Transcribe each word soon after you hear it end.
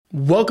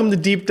Welcome to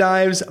Deep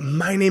Dives.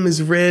 My name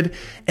is Rid,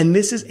 and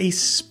this is a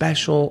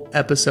special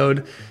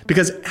episode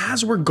because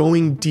as we're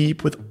going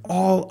deep with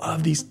all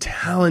of these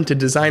talented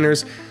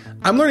designers,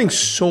 I'm learning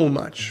so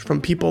much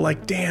from people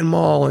like Dan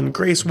Mall and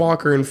Grace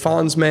Walker and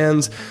Fonz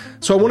Mans.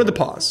 So I wanted to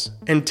pause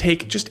and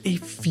take just a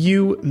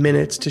few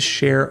minutes to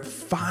share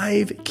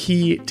 5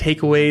 key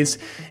takeaways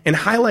and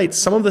highlight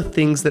some of the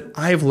things that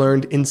I've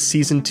learned in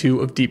season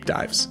 2 of Deep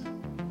Dives.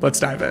 Let's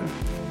dive in.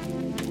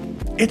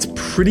 It's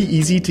pretty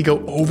easy to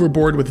go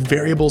overboard with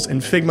variables in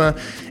Figma,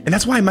 and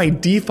that's why my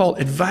default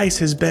advice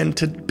has been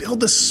to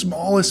build the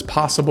smallest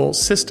possible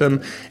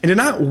system and to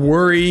not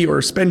worry or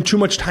spend too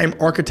much time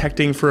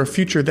architecting for a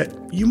future that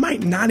you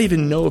might not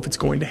even know if it's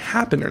going to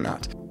happen or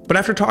not. But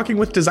after talking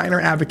with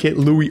designer advocate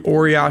Luis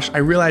Ouriach, I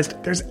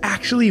realized there's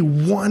actually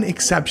one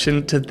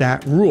exception to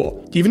that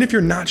rule. Even if you're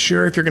not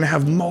sure if you're going to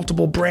have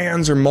multiple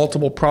brands or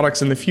multiple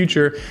products in the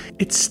future,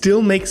 it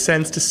still makes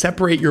sense to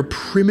separate your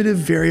primitive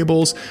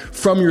variables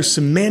from your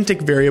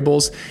semantic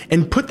variables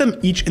and put them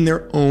each in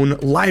their own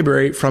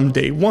library from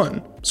day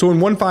one. So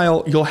in one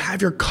file, you'll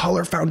have your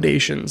color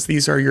foundations.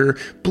 These are your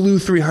blue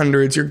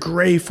 300s, your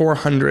gray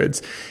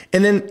 400s.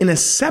 And then in a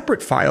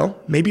separate file,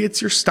 maybe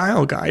it's your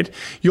style guide,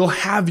 you'll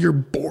have your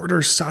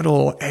border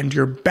subtle and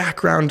your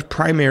background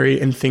primary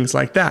and things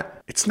like that.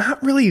 It's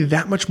not really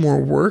that much more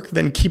work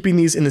than keeping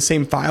these in the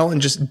same file and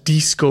just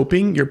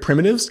de-scoping your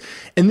primitives.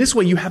 And this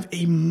way you have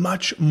a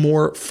much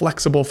more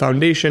flexible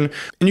foundation,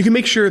 and you can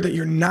make sure that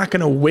you're not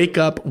going to wake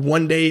up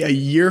one day a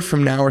year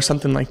from now or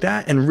something like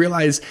that and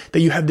realize that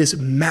you have this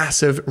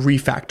massive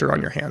refactor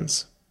on your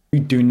hands. You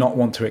do not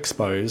want to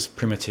expose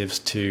primitives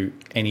to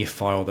any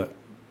file that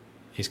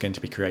is going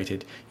to be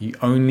created. You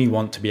only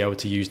want to be able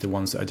to use the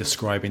ones that are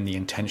describing the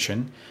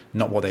intention,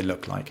 not what they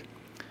look like.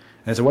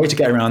 There's a way to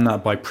get around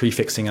that by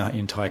prefixing an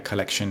entire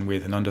collection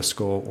with an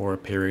underscore or a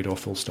period or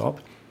full stop.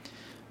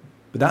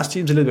 But that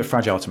seems a little bit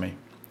fragile to me.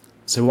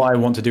 So what I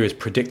want to do is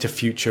predict a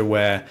future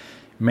where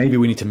maybe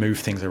we need to move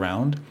things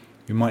around.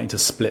 We might need to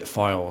split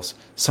files.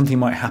 Something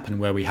might happen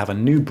where we have a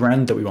new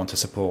brand that we want to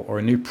support or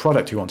a new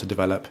product we want to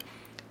develop,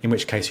 in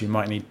which case we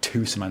might need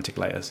 2 semantic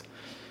layers.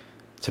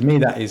 To me,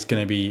 that is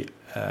going to be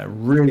a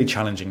really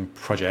challenging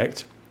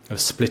project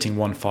of splitting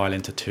one file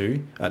into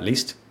 2, at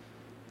least,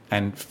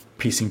 and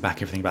piecing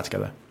back everything back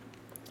together.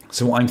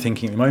 So what I'm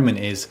thinking at the moment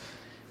is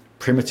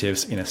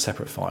primitives in a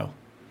separate file,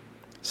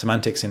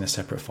 semantics in a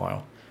separate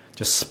file.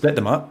 Just split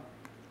them up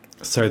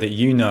so that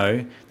you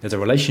know there's a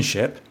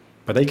relationship,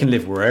 but they can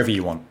live wherever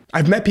you want.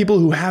 I've met people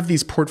who have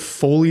these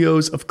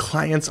portfolios of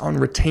clients on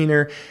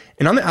retainer,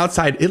 and on the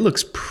outside, it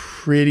looks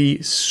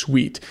pretty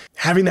sweet.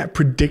 Having that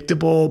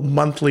predictable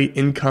monthly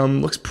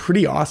income looks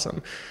pretty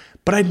awesome.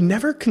 But I'd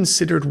never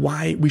considered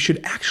why we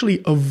should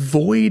actually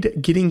avoid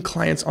getting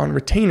clients on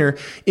retainer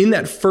in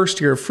that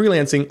first year of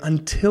freelancing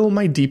until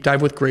my deep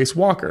dive with Grace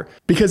Walker.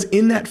 Because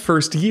in that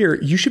first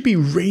year, you should be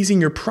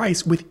raising your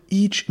price with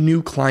each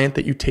new client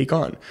that you take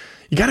on.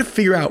 You got to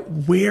figure out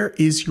where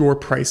is your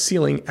price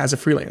ceiling as a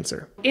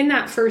freelancer. In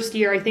that first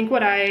year, I think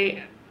what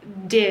I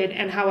did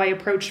and how I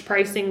approached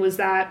pricing was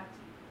that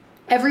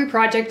every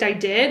project I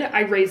did,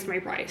 I raised my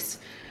price.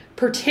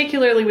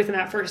 Particularly within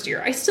that first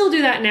year. I still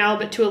do that now,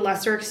 but to a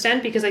lesser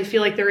extent, because I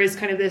feel like there is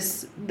kind of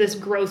this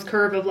growth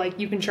curve of like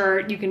you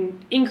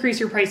can increase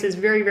your prices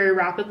very, very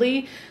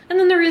rapidly. And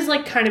then there is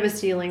like kind of a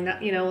ceiling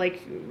that,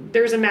 like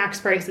there's a max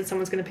price that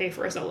someone's going to pay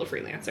for a solo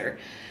freelancer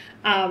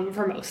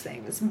for most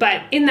things.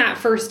 But in that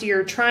first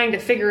year, trying to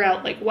figure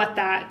out like what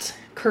that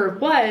curve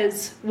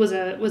was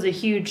a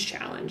huge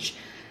challenge.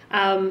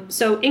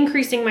 So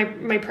increasing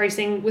my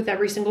pricing with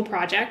every single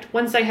project.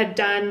 Once I had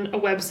done a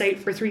website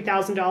for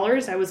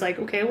 $3,000, I was like,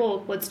 okay,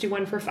 well, let's do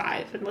one for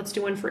 5 and let's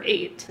do one for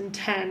 8 and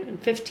 10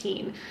 and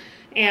 15.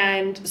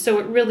 And so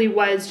it really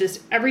was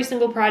just every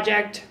single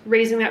project,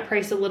 raising that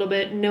price a little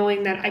bit,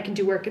 knowing that I can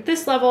do work at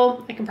this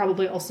level. I can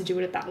probably also do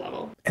it at that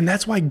level. And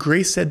that's why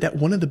Grace said that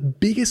one of the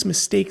biggest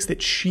mistakes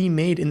that she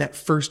made in that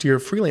first year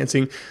of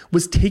freelancing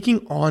was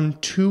taking on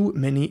too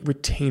many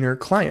retainer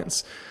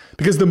clients.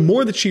 Because the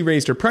more that she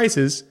raised her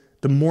prices,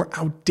 the more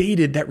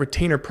outdated that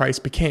retainer price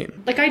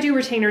became. Like I do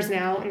retainers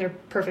now and they're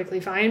perfectly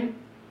fine.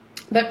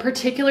 But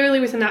particularly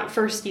within that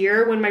first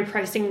year when my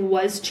pricing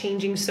was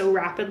changing so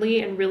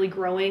rapidly and really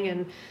growing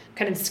and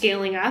kind of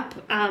scaling up,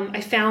 I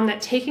found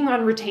that taking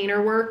on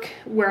retainer work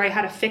where I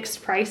had a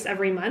fixed price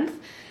every month,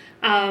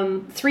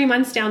 3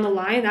 months down the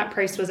line, that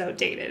price was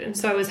outdated. And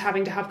so I was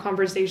having to have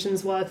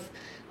conversations with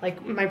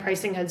like my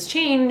pricing has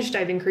changed,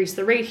 I've increased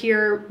the rate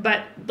here,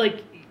 but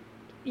like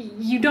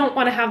you don't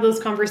want to have those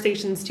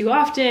conversations too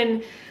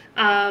often.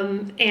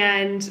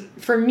 And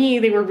for me,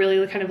 they were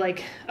really kind of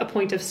like a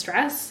point of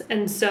stress.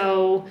 And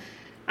so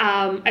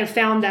I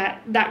found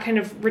that kind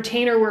of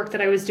retainer work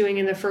that I was doing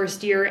in the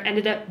first year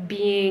ended up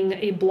being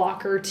a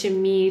blocker to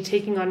me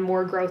taking on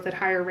more growth at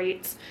higher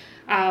rates.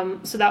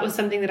 So that was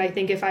something that I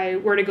think if I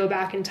were to go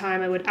back in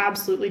time, I would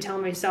absolutely tell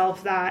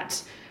myself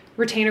that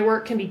retainer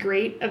work can be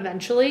great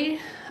eventually.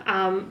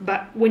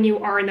 But when you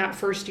are in that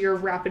first year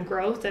of rapid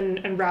growth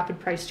and rapid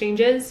price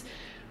changes,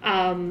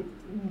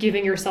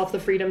 giving yourself the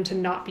freedom to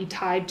not be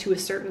tied to a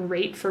certain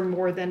rate for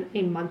more than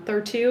a month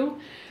or two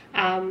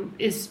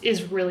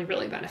is really,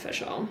 really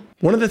beneficial.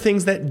 One of the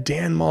things that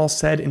Dan Mall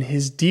said in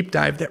his deep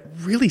dive that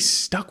really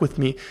stuck with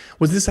me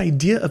was this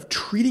idea of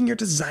treating your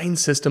design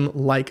system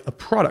like a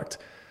product.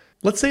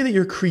 Let's say that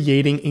you're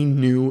creating a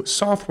new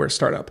software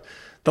startup.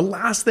 The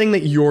last thing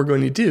that you're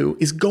going to do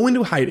is go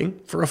into hiding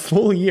for a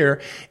full year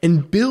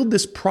and build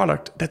this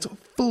product that's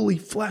fully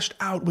fleshed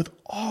out with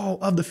all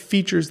of the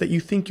features that you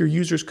think your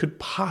users could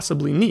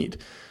possibly need.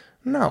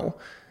 No,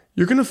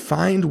 you're going to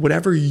find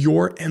whatever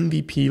your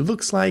MVP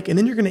looks like, and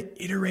then you're going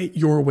to iterate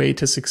your way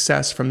to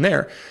success from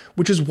there,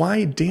 which is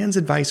why Dan's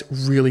advice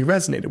really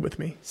resonated with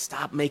me.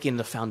 Stop making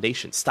the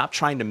foundation. Stop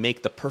trying to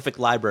make the perfect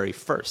library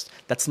first.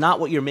 That's not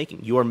what you're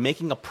making. You are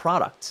making a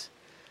product.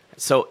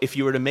 So if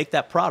you were to make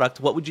that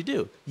product, what would you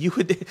do? You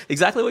would,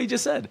 exactly what you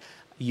just said.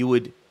 You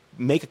would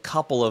make a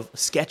couple of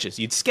sketches.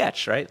 You'd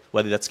sketch, right?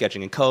 Whether that's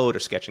sketching in code or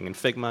sketching in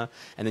Figma,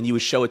 and then you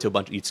would show it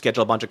to you'd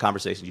schedule a bunch of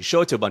conversations. You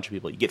show it to a bunch of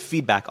people. You get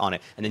feedback on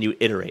it, and then you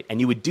iterate. And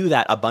you would do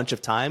that a bunch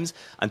of times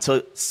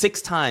until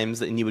 6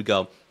 times, and you would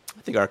go,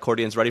 I think our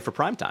accordion's ready for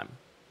prime time.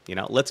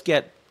 Let's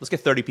get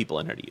 30 people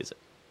in here to use it.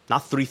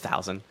 Not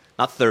 3,000,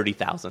 not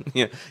 30,000.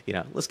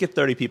 Let's get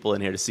 30 people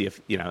in here to see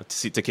if,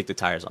 to kick the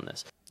tires on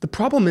this. The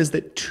problem is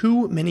that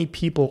too many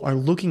people are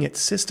looking at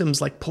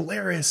systems like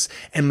Polaris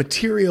and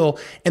Material,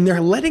 and they're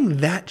letting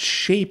that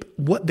shape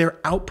what their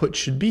output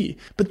should be.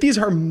 But these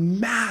are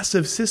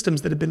massive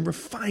systems that have been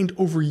refined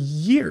over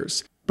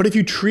years. But if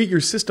you treat your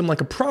system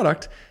like a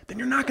product, then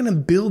you're not going to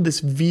build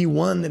this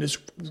V1 that is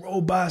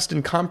robust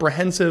and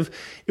comprehensive.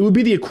 It would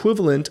be the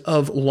equivalent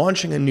of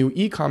launching a new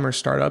e-commerce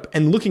startup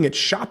and looking at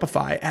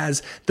Shopify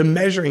as the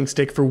measuring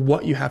stick for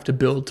what you have to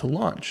build to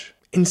launch.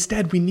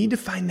 Instead, we need to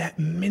find that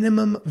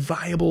minimum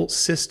viable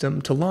system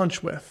to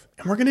launch with.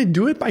 And we're going to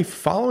do it by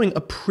following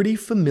a pretty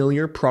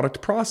familiar product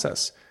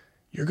process.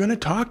 You're going to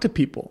talk to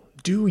people,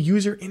 do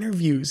user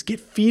interviews, get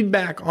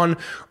feedback on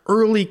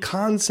early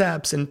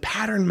concepts and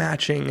pattern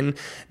matching. And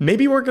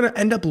maybe we're going to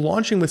end up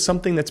launching with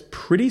something that's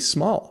pretty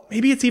small.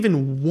 Maybe it's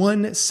even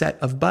one set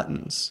of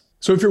buttons.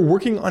 So if you're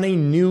working on a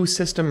new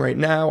system right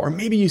now, or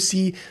maybe you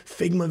see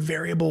Figma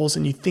variables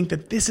and you think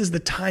that this is the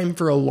time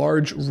for a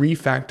large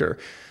refactor,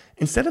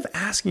 instead of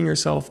asking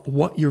yourself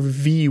what your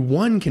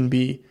V1 can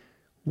be,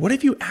 what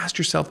if you asked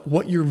yourself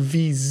what your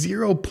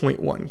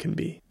V0.1 can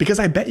be? Because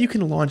I bet you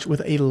can launch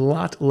with a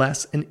lot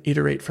less and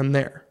iterate from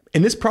there.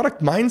 And this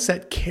product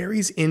mindset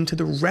carries into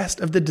the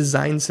rest of the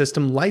design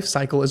system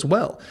lifecycle as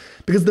well,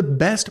 because the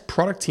best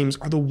product teams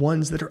are the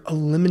ones that are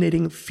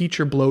eliminating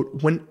feature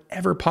bloat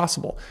whenever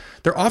possible.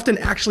 They're often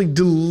actually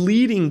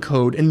deleting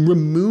code and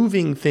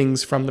removing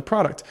things from the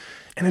product.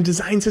 And a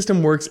design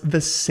system works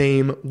the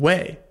same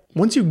way.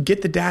 Once you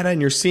get the data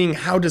and you're seeing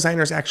how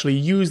designers actually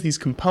use these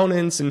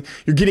components and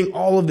you're getting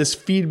all of this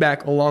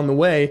feedback along the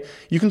way,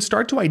 you can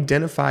start to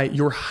identify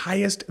your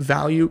highest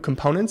value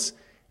components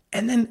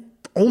and then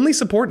only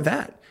support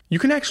that. You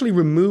can actually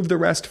remove the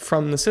rest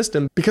from the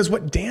system, because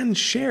what Dan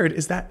shared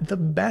is that the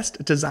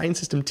best design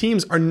system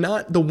teams are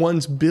not the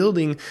ones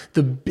building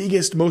the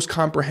biggest, most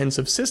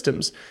comprehensive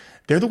systems.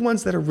 They're the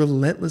ones that are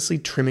relentlessly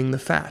trimming the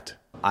fat.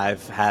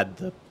 I've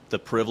had the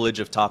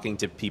privilege of talking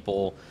to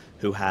people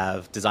who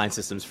have design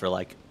systems for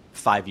like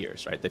 5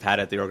 years, right? They've had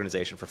it at the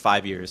organization for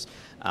 5 years.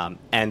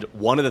 And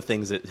one of the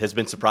things that has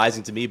been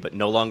surprising to me, but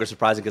no longer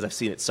surprising because I've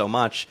seen it so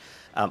much,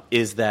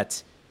 is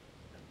that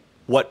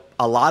what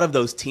a lot of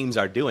those teams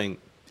are doing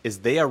is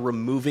they are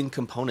removing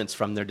components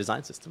from their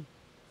design system,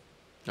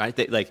 right?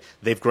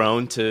 They've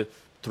grown to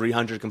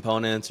 300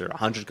 components or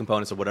 100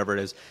 components or whatever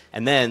it is.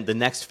 And then the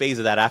next phase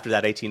of that, after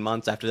that 18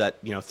 months, after that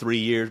 3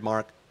 years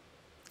mark,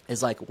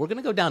 is like, we're going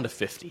to go down to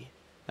 50.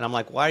 And I'm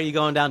like, why are you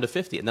going down to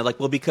 50? And they're like,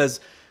 well,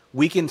 because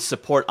we can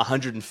support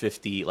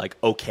 150,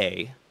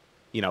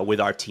 with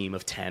our team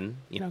of 10,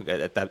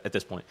 at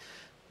this point.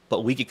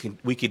 But we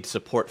could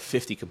support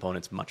 50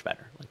 components much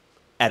better,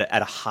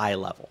 at a high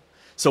level.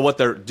 So what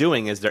they're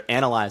doing is they're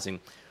analyzing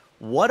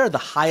what are the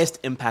highest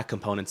impact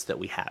components that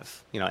we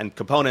have, and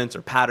components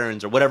or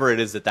patterns or whatever it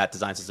is that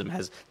design system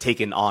has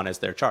taken on as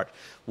their charge.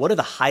 What are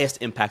the highest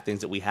impact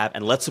things that we have?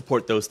 And let's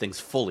support those things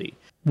fully.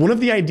 One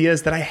of the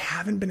ideas that I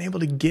haven't been able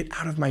to get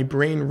out of my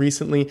brain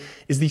recently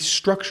is the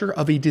structure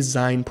of a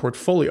design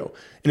portfolio.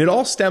 And it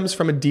all stems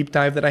from a deep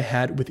dive that I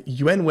had with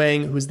Yuan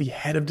Wang, who is the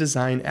head of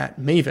design at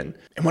Maven.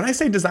 And when I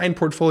say design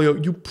portfolio,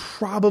 you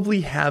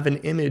probably have an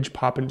image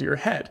pop into your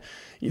head.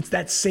 It's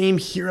that same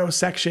hero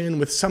section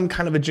with some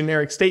kind of a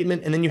generic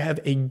statement, and then you have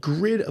a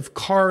grid of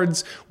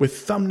cards with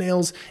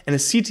thumbnails and a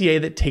CTA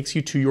that takes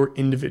you to your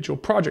individual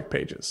project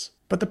pages.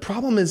 But the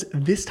problem is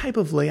this type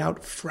of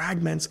layout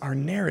fragments our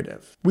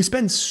narrative. We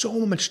spend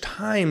so much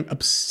time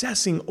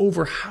obsessing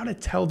over how to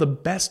tell the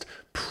best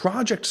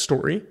project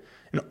story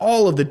and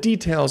all of the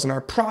details and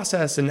our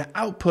process and the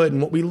output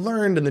and what we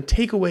learned and the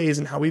takeaways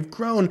and how we've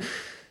grown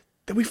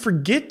that we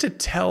forget to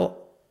tell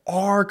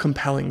our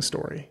compelling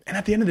story. And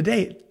at the end of the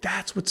day,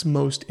 that's what's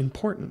most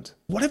important.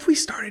 What if we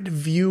started to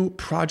view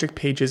project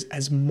pages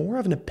as more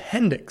of an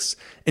appendix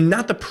and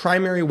not the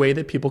primary way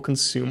that people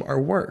consume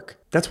our work?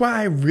 That's why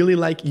I really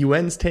like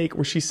Yuan's take,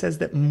 where she says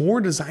that more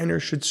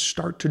designers should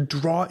start to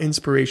draw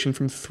inspiration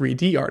from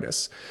 3D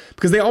artists,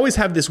 because they always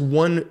have this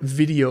one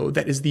video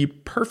that is the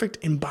perfect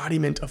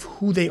embodiment of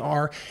who they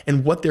are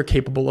and what they're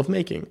capable of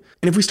making.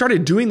 And if we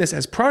started doing this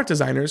as product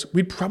designers,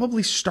 we'd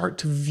probably start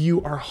to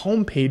view our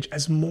homepage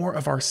as more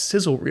of our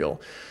sizzle reel.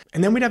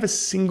 And then we'd have a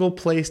single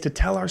place to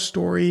tell our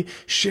story,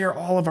 share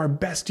all of our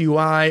best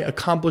UI,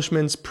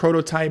 accomplishments,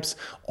 prototypes,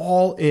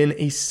 all in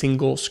a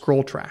single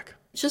scroll track.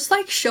 Just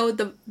like show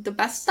the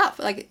best stuff,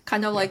 like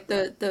kind of like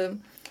the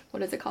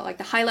what is it called, like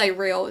the highlight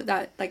reel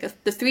that like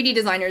the 3D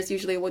designers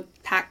usually would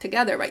pack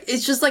together, right?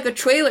 It's just like a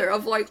trailer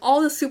of like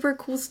all the super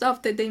cool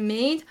stuff that they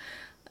made.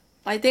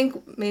 I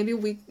think maybe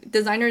we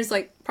designers,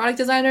 like product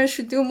designers,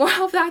 should do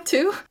more of that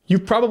too.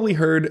 You've probably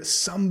heard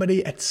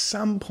somebody at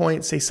some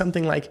point say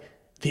something like,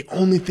 the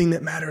only thing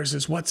that matters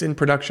is what's in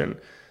production.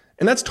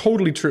 And that's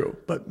totally true.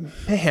 But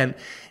man,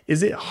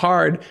 is it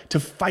hard to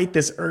fight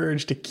this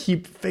urge to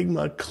keep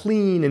Figma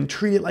clean and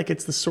treat it like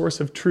it's the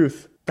source of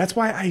truth. That's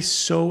why I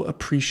so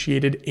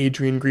appreciated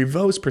Adrien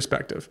Griveau's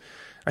perspective.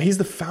 He's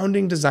the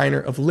founding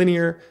designer of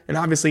Linear, and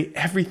obviously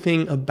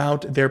everything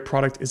about their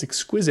product is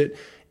exquisite.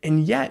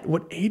 And yet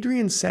what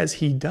Adrien says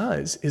he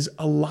does is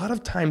a lot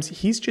of times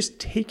he's just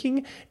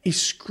taking a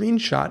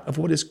screenshot of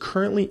what is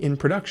currently in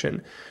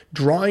production,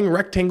 drawing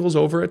rectangles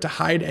over it to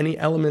hide any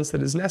elements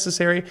that is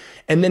necessary,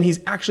 and then he's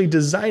actually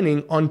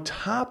designing on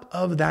top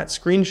of that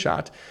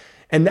screenshot.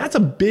 And that's a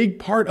big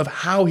part of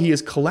how he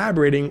is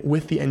collaborating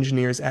with the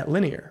engineers at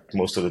Linear.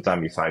 Most of the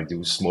time, if I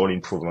do small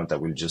improvement, I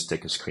will just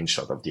take a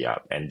screenshot of the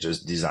app and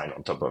just design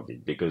on top of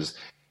it, because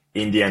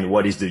in the end,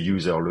 what is the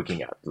user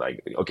looking at?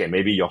 Like, okay,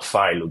 maybe your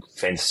file looks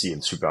fancy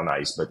and super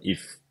nice, but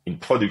if in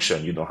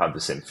production you don't have the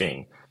same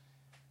thing,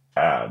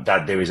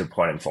 that there is a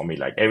problem for me.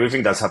 Like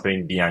everything that's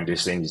happening behind the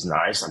scenes is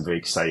nice. I'm very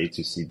excited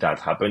to see that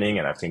happening,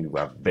 and I think we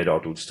have better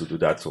tools to do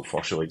that. So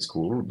for sure, it's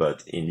cool.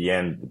 But in the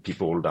end, the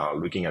people that are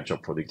looking at your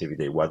product every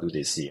day, what do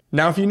they see?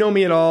 Now, if you know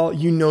me at all,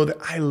 you know that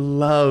I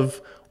love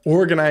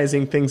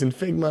organizing things in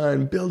Figma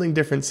and building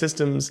different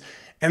systems.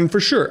 And for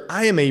sure,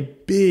 I am a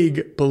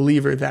big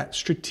believer that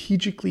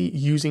strategically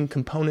using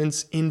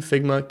components in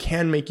Figma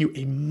can make you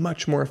a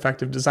much more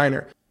effective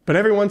designer. But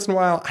every once in a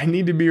while, I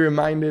need to be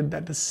reminded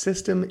that the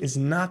system is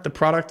not the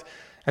product,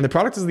 and the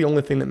product is the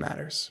only thing that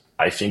matters.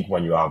 I think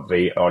when you are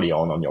very early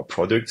on your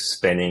product,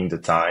 spending the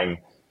time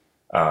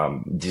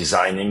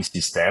designing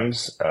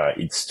systems,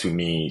 it's to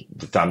me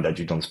the time that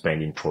you don't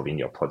spend improving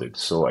your product.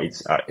 So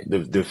it's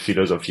the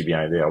philosophy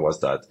behind there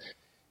was that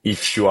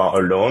if you are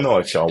alone or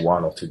if you are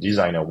one or two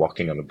designers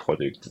working on a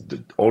product,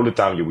 all the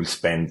time you will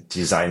spend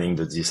designing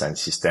the design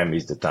system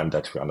is the time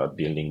that we are not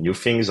building new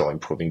things or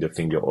improving the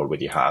thing you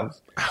already have.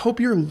 I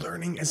hope you're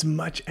learning as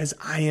much as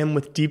I am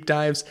with deep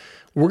dives.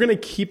 We're going to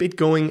keep it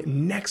going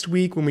next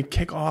week when we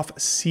kick off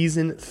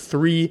season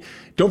 3.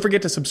 Don't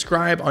forget to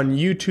subscribe on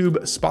YouTube,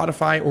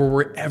 Spotify, or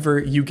wherever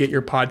you get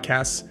your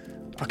podcasts.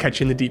 I'll catch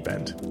you in the deep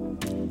end.